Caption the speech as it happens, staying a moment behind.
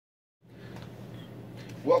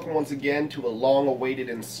Welcome once again to a long-awaited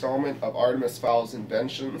installment of Artemis Foul's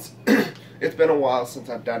Inventions. It's been a while since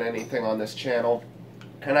I've done anything on this channel,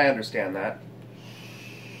 and I understand that.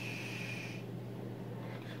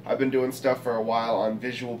 I've been doing stuff for a while on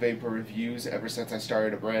visual vapor reviews ever since I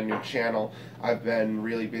started a brand new channel. I've been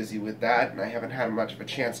really busy with that, and I haven't had much of a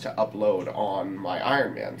chance to upload on my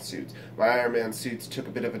Iron Man suits. My Iron Man suits took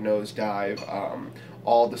a bit of a nosedive.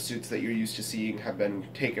 All the suits that you're used to seeing have been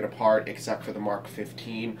taken apart except for the Mark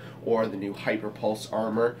 15 or the new Hyperpulse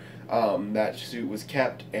armor. That suit was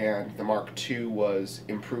kept, and the Mark II was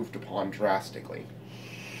improved upon drastically.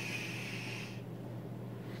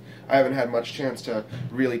 I haven't had much chance to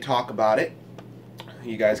really talk about it.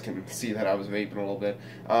 You guys can see that I was vaping a little bit.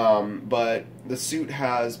 But the suit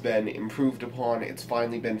has been improved upon. It's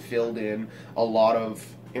finally been filled in. A lot of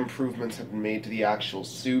improvements have been made to the actual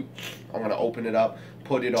suit. I'm going to open it up,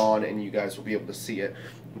 put it on, and you guys will be able to see it.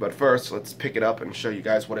 But first, let's pick it up and show you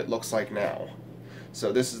guys what it looks like now.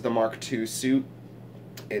 So this is the Mark II suit.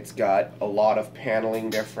 It's got a lot of paneling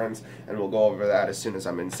difference, and we'll go over that as soon as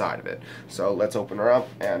I'm inside of it. So let's open her up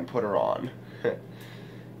and put her on.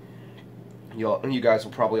 You guys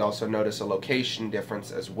will probably also notice a location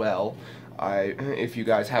difference as well. If you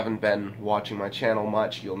guys haven't been watching my channel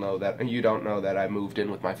much, you don't know that I moved in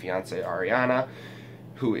with my fiancée Ariana,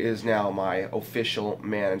 who is now my official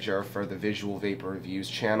manager for the Visual Vapor Reviews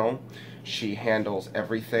channel. She handles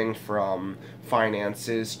everything from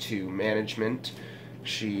finances to management.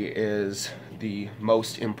 She is the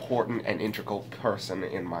most important and integral person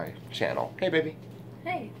in my channel. Hey, baby.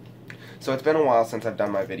 Hey. So it's been a while since I've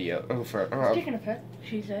done my video. Speaking of her,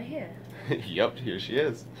 she's here. Yep, here she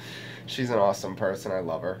is. She's an awesome person. I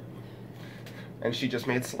love her. And she just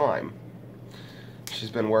made slime. She's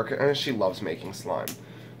been working, and she loves making slime.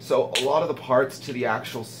 So a lot of the parts to the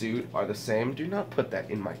actual suit are the same. Do not put that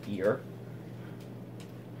in my ear.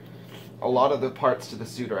 A lot of the parts to the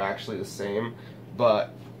suit are actually the same,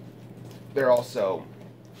 but there are also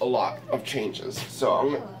a lot of changes. So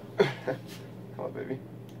I'm gonna... Hello, baby.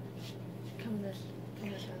 Come this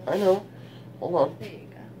way. I know. Hold on. There you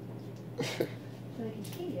go. So they can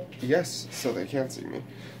see you. Yes, so they can see me.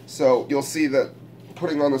 So you'll see that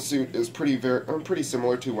putting on the suit is pretty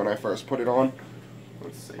similar to when I first put it on.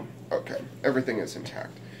 Let's see. Okay, everything is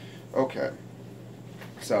intact. Okay.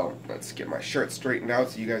 So let's get my shirt straightened out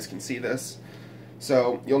so you guys can see this.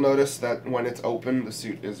 So you'll notice that when it's open, the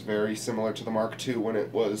suit is very similar to the Mark II when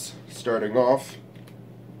it was starting off.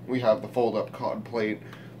 We have the fold-up cod plate.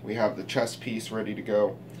 We have the chest piece ready to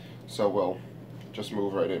go. So we'll just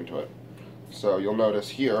move right into it. So you'll notice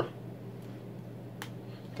here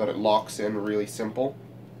that it locks in really simple.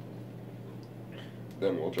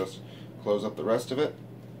 Then we'll just close up the rest of it.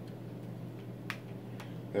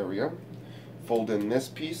 There we go. Fold in this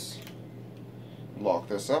piece. Lock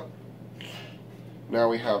this up. Now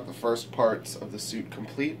we have the first parts of the suit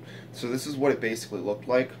complete. So this is what it basically looked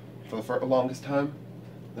like for the longest time.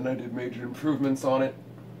 Then I did major improvements on it,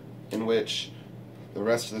 in which the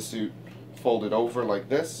rest of the suit folded over like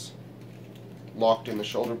this, locked in the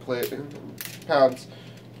shoulder plate pads.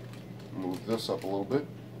 Move this up a little bit.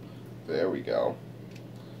 There we go.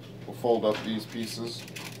 We'll fold up these pieces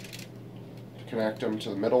to connect them to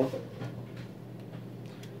the middle.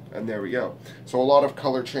 And there we go. So a lot of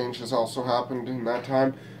color change has also happened in that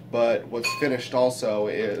time, but what's finished also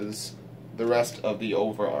is the rest of the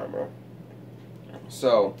over armor.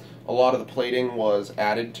 So a lot of the plating was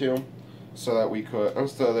added to so that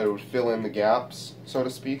it would fill in the gaps, so to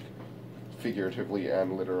speak, figuratively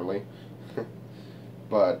and literally.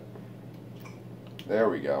 But there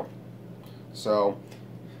we go. So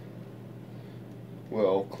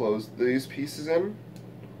we'll close these pieces in,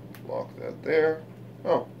 lock that there.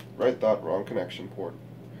 Oh, right thought, wrong connection port.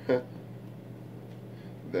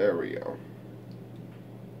 There we go.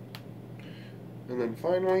 And then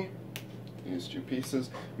finally, these two pieces.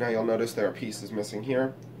 Now you'll notice there are pieces missing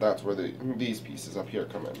here. That's where these pieces up here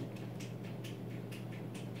come in.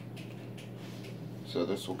 So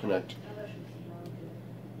this will connect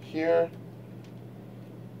here,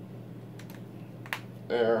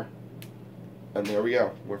 there, and there we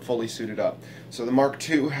go. We're fully suited up. So the Mark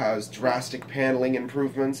II has drastic paneling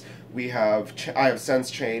improvements. I have since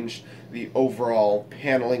changed the overall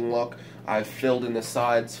paneling look. I've filled in the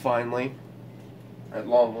sides finally. At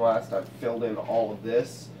long last, I've filled in all of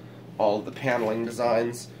this, all of the paneling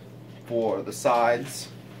designs for the sides.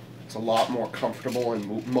 It's a lot more comfortable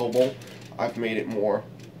and mobile. I've made it more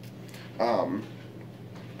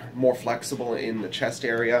flexible in the chest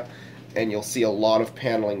area, and you'll see a lot of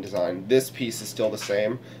paneling design. This piece is still the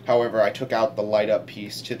same. However, I took out the light up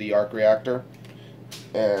piece to the arc reactor,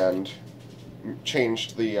 and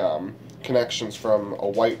changed the connections from a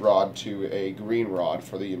white rod to a green rod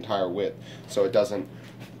for the entire width, so it doesn't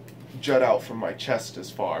jut out from my chest as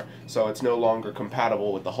far. So it's no longer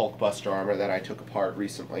compatible with the Hulkbuster armor that I took apart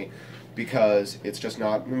recently, because it's just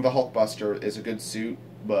not. The Hulkbuster is a good suit,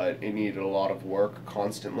 but it needed a lot of work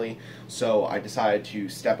constantly, so I decided to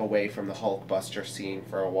step away from the Hulkbuster scene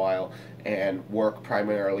for a while and work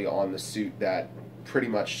primarily on the suit that pretty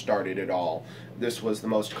much started it all. This was the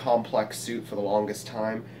most complex suit for the longest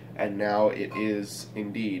time, and now it is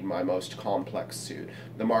indeed my most complex suit.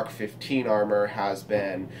 The Mark 15 armor has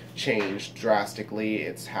been changed drastically.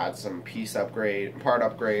 It's had some part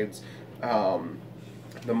upgrades.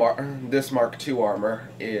 This Mark 2 armor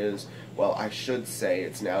is, well, I should say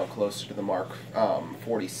it's now closer to the Mark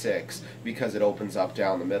 46, because it opens up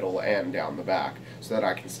down the middle and down the back, so that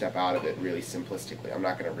I can step out of it really simplistically. I'm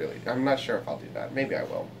not sure if I'll do that. Maybe I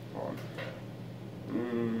will. Hold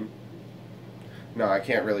on. No, I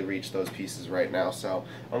can't really reach those pieces right now, so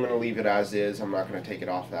I'm going to leave it as is. I'm not going to take it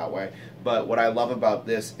off that way. But what I love about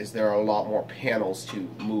this is there are a lot more panels to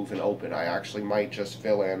move and open. I actually might just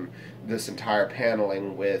fill in this entire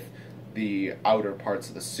paneling with the outer parts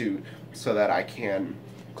of the suit so that I can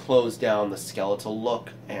close down the skeletal look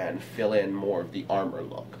and fill in more of the armor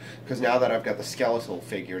look. Because now that I've got the skeletal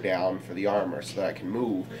figure down for the armor so that I can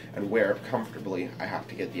move and wear it comfortably, I have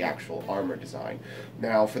to get the actual armor design.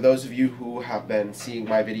 Now, for those of you who have been seeing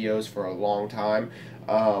my videos for a long time,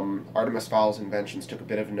 Artemis Fowl's Inventions took a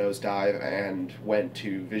bit of a nosedive and went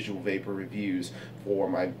to visual vapor reviews for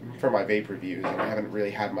my vape reviews, and I haven't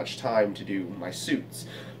really had much time to do my suits.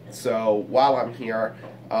 So while I'm here,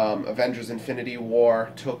 Avengers Infinity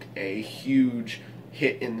War took a huge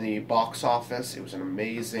hit in the box office. It was an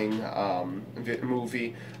amazing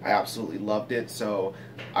movie. I absolutely loved it, so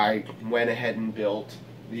I went ahead and built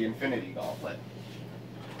the Infinity Gauntlet.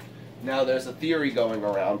 Now there's a theory going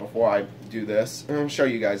around, before I do this, and I'll show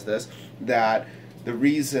you guys this, that the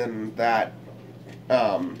reason that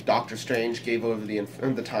Doctor Strange gave over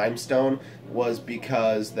the Time Stone was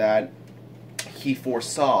because that he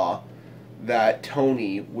foresaw that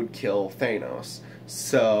Tony would kill Thanos.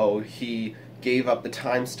 So he gave up the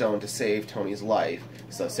Time Stone to save Tony's life.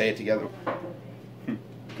 So say it together.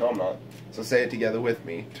 No, I'm not. So say it together with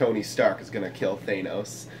me. Tony Stark is going to kill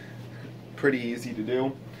Thanos. Pretty easy to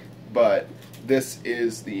do. But this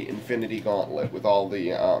is the Infinity Gauntlet with all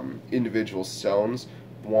the individual stones.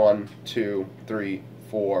 1, 2, 3,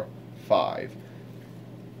 4, 5.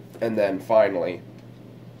 And then finally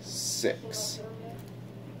 6.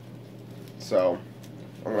 So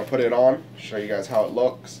I'm going to put it on, show you guys how it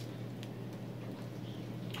looks,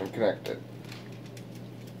 and connect it.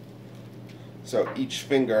 So each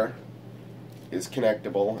finger is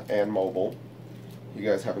connectable and mobile. You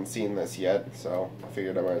guys haven't seen this yet, so I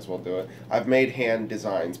figured I might as well do it. I've made hand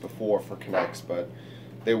designs before for Connects, but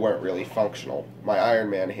they weren't really functional. My Iron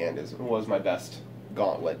Man hand was my best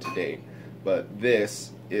gauntlet to date, but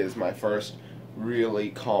this is my first really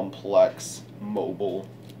complex mobile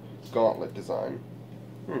gauntlet design.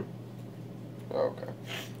 Okay.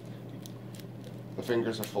 The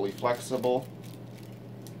fingers are fully flexible.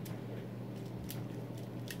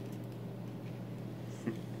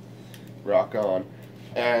 Rock on.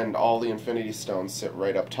 And all the Infinity Stones sit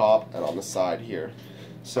right up top and on the side here.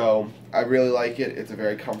 So I really like it. It's a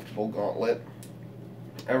very comfortable gauntlet.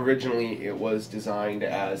 Originally it was designed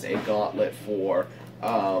as a gauntlet for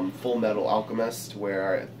Full Metal Alchemist,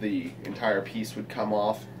 where the entire piece would come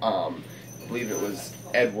off. I believe it was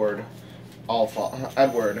Edward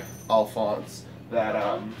Alphonse that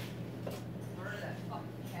I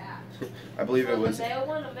believe it was it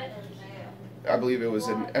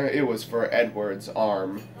was for Edward's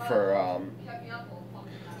arm for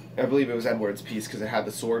I believe it was Edward's piece because it had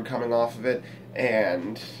the sword coming off of it,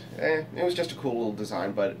 and it was just a cool little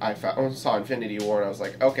design. But I saw Infinity War and I was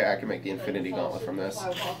like, okay, I can make the Infinity Gauntlet from this.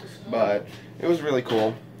 But it was really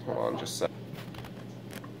cool. Hold on just a sec.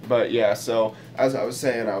 But yeah, so as I was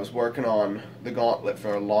saying, I was working on the gauntlet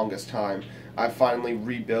for the longest time. I finally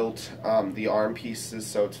rebuilt the arm pieces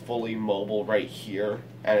so it's fully mobile right here,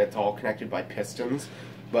 and it's all connected by pistons.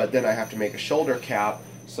 But then I have to make a shoulder cap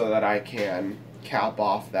so that I can cap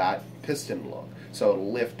off that piston look. So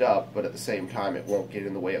it'll lift up, but at the same time it won't get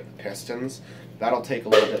in the way of the pistons. That'll take a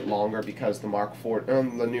little bit longer because the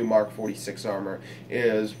the new Mark 46 armor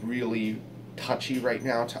is really touchy right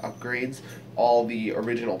now to upgrades. All the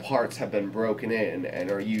original parts have been broken in and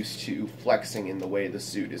are used to flexing in the way the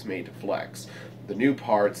suit is made to flex. The new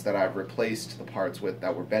parts that I've replaced the parts with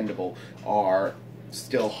that were bendable are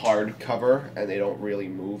still hard cover and they don't really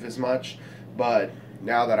move as much. But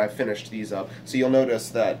now that I've finished these up, so you'll notice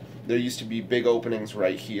that there used to be big openings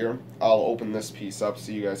right here. I'll open this piece up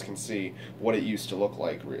so you guys can see what it used to look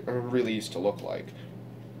like, really used to look like.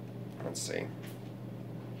 Let's see.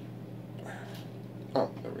 Oh,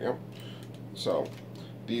 there we go. So,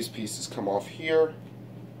 these pieces come off here,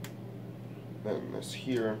 then this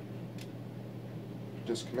here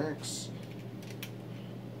disconnects,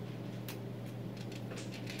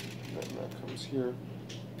 then that comes here.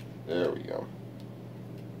 There we go.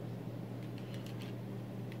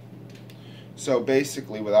 So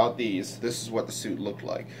basically, without these, this is what the suit looked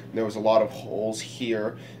like. There was a lot of holes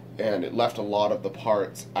here, and it left a lot of the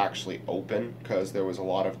parts actually open because there was a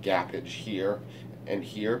lot of gappage here and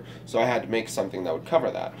here. So I had to make something that would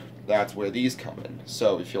cover that. That's where these come in.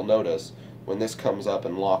 So if you'll notice, when this comes up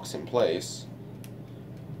and locks in place,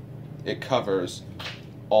 it covers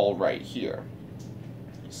all right here.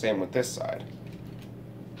 Same with this side.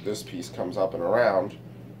 This piece comes up and around,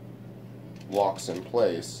 locks in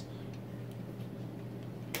place,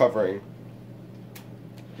 covering.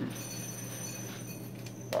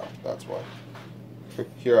 Oh, that's why.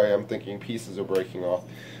 Here I am thinking pieces are breaking off.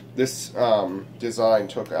 This design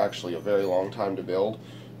took actually a very long time to build,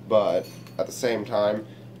 but at the same time,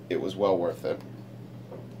 it was well worth it.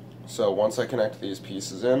 So once I connect these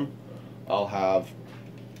pieces in, I'll have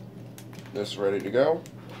this ready to go.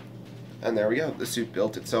 And there we go. The suit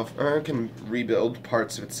built itself. I can rebuild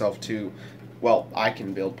parts of itself too. Well, I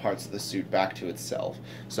can build parts of the suit back to itself,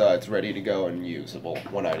 so it's ready to go and usable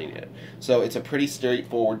when I need it. So it's a pretty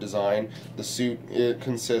straightforward design. The suit, it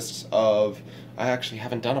consists of, I actually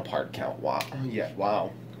haven't done a part count yet.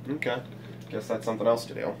 Wow. Okay. Guess that's something else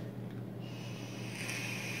to do.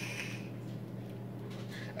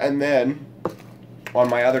 And then, on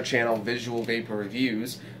my other channel, Visual Vapor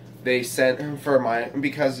Reviews, they sent for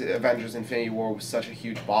because Avengers: Infinity War was such a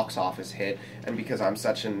huge box office hit, and because I'm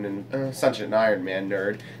such an Iron Man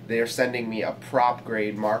nerd, they are sending me a prop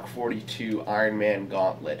grade Mark 42 Iron Man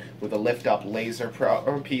gauntlet with a lift up laser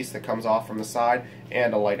piece that comes off from the side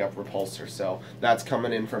and a light up repulsor. So that's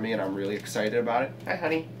coming in for me, and I'm really excited about it. Hi,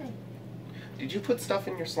 honey. Hey. Did you put stuff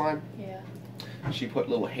in your slime? Yeah. She put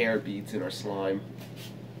little hair beads in her slime.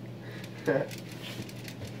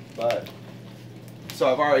 But.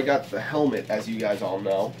 So I've already got the helmet, as you guys all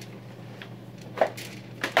know. Yeah,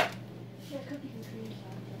 cookies and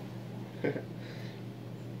cream.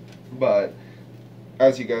 But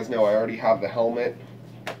as you guys know, I already have the helmet.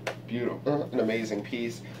 Beautiful, an amazing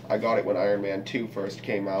piece. I got it when Iron Man 2 first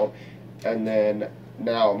came out, and then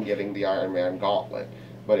now I'm getting the Iron Man gauntlet.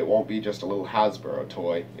 But it won't be just a little Hasbro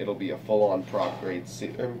toy. It'll be a full-on prop grade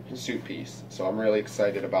suit piece. So I'm really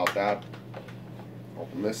excited about that.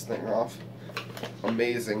 Open this thing off.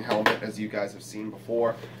 Amazing helmet, as you guys have seen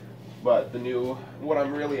before. But what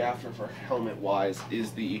I'm really after for helmet-wise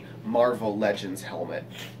is the Marvel Legends helmet.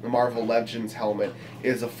 The Marvel Legends helmet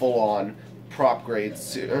is a full-on prop grade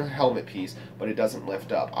helmet piece, but it doesn't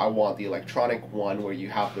lift up. I want the electronic one where you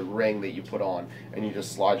have the ring that you put on and you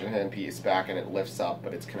just slide your handpiece back and it lifts up,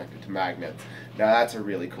 but it's connected to magnets. Now that's a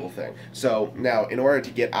really cool thing. So now, in order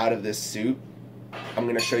to get out of this suit, I'm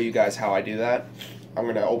going to show you guys how I do that. I'm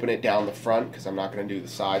going to open it down the front because I'm not going to do the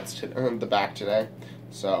sides to the back today.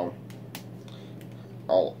 So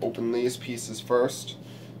I'll open these pieces first.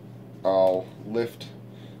 I'll lift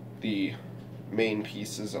the main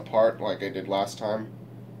pieces apart like I did last time.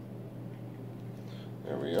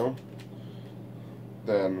 There we go.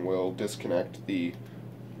 Then we'll disconnect the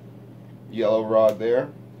yellow rod there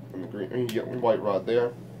and the white rod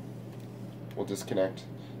there. We'll disconnect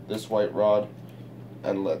this white rod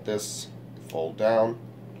and let this fold down.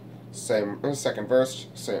 Same second verse,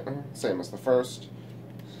 same as the first.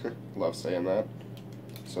 Love saying that.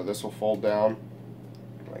 So this will fold down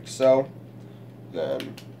like so.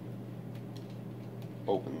 Then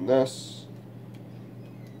open this.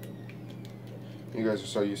 You guys are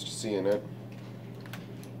so used to seeing it.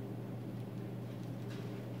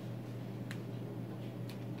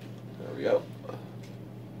 There we go.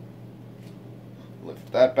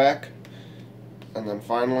 Lift that back. And then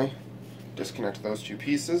finally, disconnect those two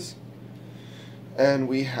pieces. And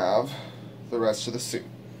we have the rest of the suit.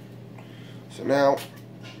 So now,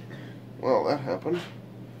 well, that happened.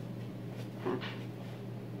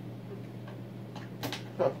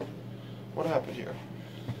 Huh. What happened here?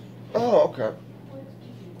 Oh, okay.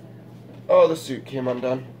 Oh, the suit came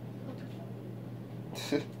undone.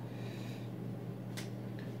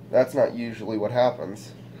 That's not usually what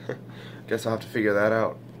happens. Guess I'll have to figure that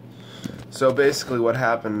out. So basically what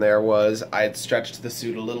happened there was I had stretched the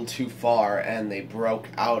suit a little too far and they broke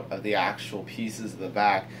out of the actual pieces of the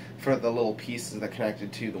back for the little pieces that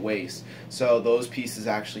connected to the waist. So those pieces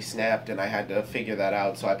actually snapped, and I had to figure that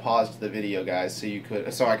out. So I paused the video, guys,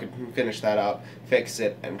 so I could finish that up, fix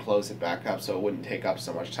it, and close it back up so it wouldn't take up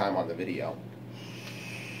so much time on the video.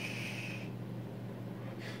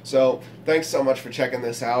 So thanks so much for checking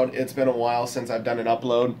this out. It's been a while since I've done an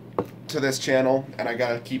upload to this channel, and I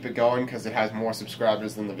gotta keep it going because it has more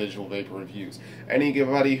subscribers than the Visual Vapor Reviews.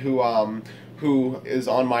 Anybody who is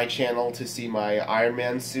on my channel to see my Iron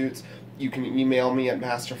Man suits, you can email me at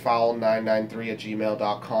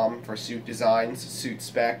masterfowl993@gmail.com for suit designs, suit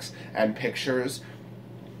specs, and pictures.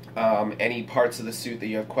 Any parts of the suit that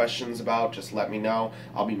you have questions about, just let me know.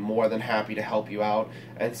 I'll be more than happy to help you out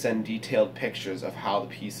and send detailed pictures of how the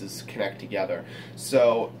pieces connect together.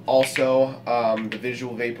 So also, the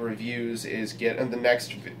Visual Vapor Reviews the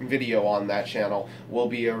next video on that channel will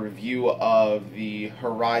be a review of the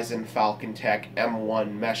Horizon Falcon Tech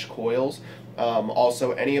M1 mesh coils.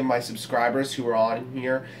 Also, any of my subscribers who are on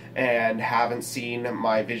here and haven't seen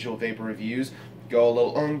my Visual Vapor Reviews, go a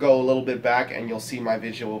little bit back and you'll see my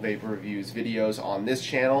Visual Vapor Reviews videos on this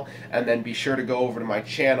channel, and then be sure to go over to my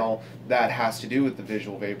channel that has to do with the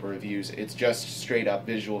Visual Vapor Reviews. It's just straight up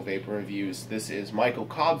Visual Vapor Reviews. This is Michael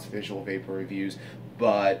Cobb's Visual Vapor Reviews,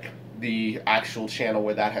 but the actual channel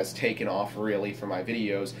where that has taken off really for my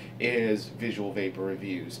videos is Visual Vapor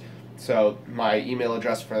Reviews. So my email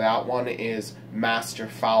address for that one is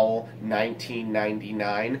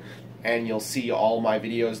masterfowl1999, and you'll see all my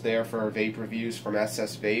videos there for vape reviews from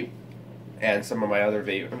SS Vape and some of my other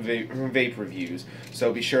vape reviews.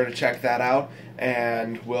 So be sure to check that out,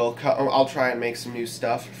 and I'll try and make some new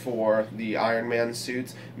stuff for the Iron Man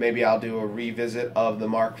suits. Maybe I'll do a revisit of the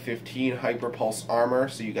Mark 15 Hyperpulse armor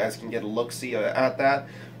so you guys can get a look-see at that,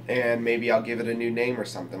 and maybe I'll give it a new name or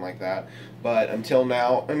something like that. But until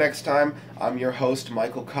next time, I'm your host,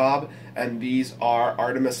 Michael Cobb, and these are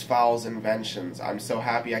Artemis Fowl's inventions. I'm so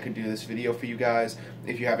happy I could do this video for you guys.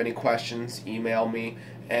 If you have any questions, email me,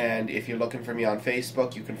 and if you're looking for me on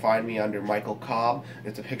Facebook, you can find me under Michael Cobb.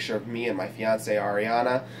 It's a picture of me and my fiancée,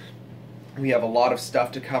 Ariana. We have a lot of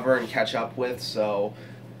stuff to cover and catch up with, so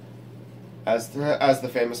as the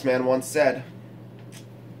famous man once said,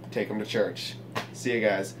 take them to church. See you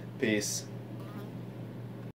guys. Peace.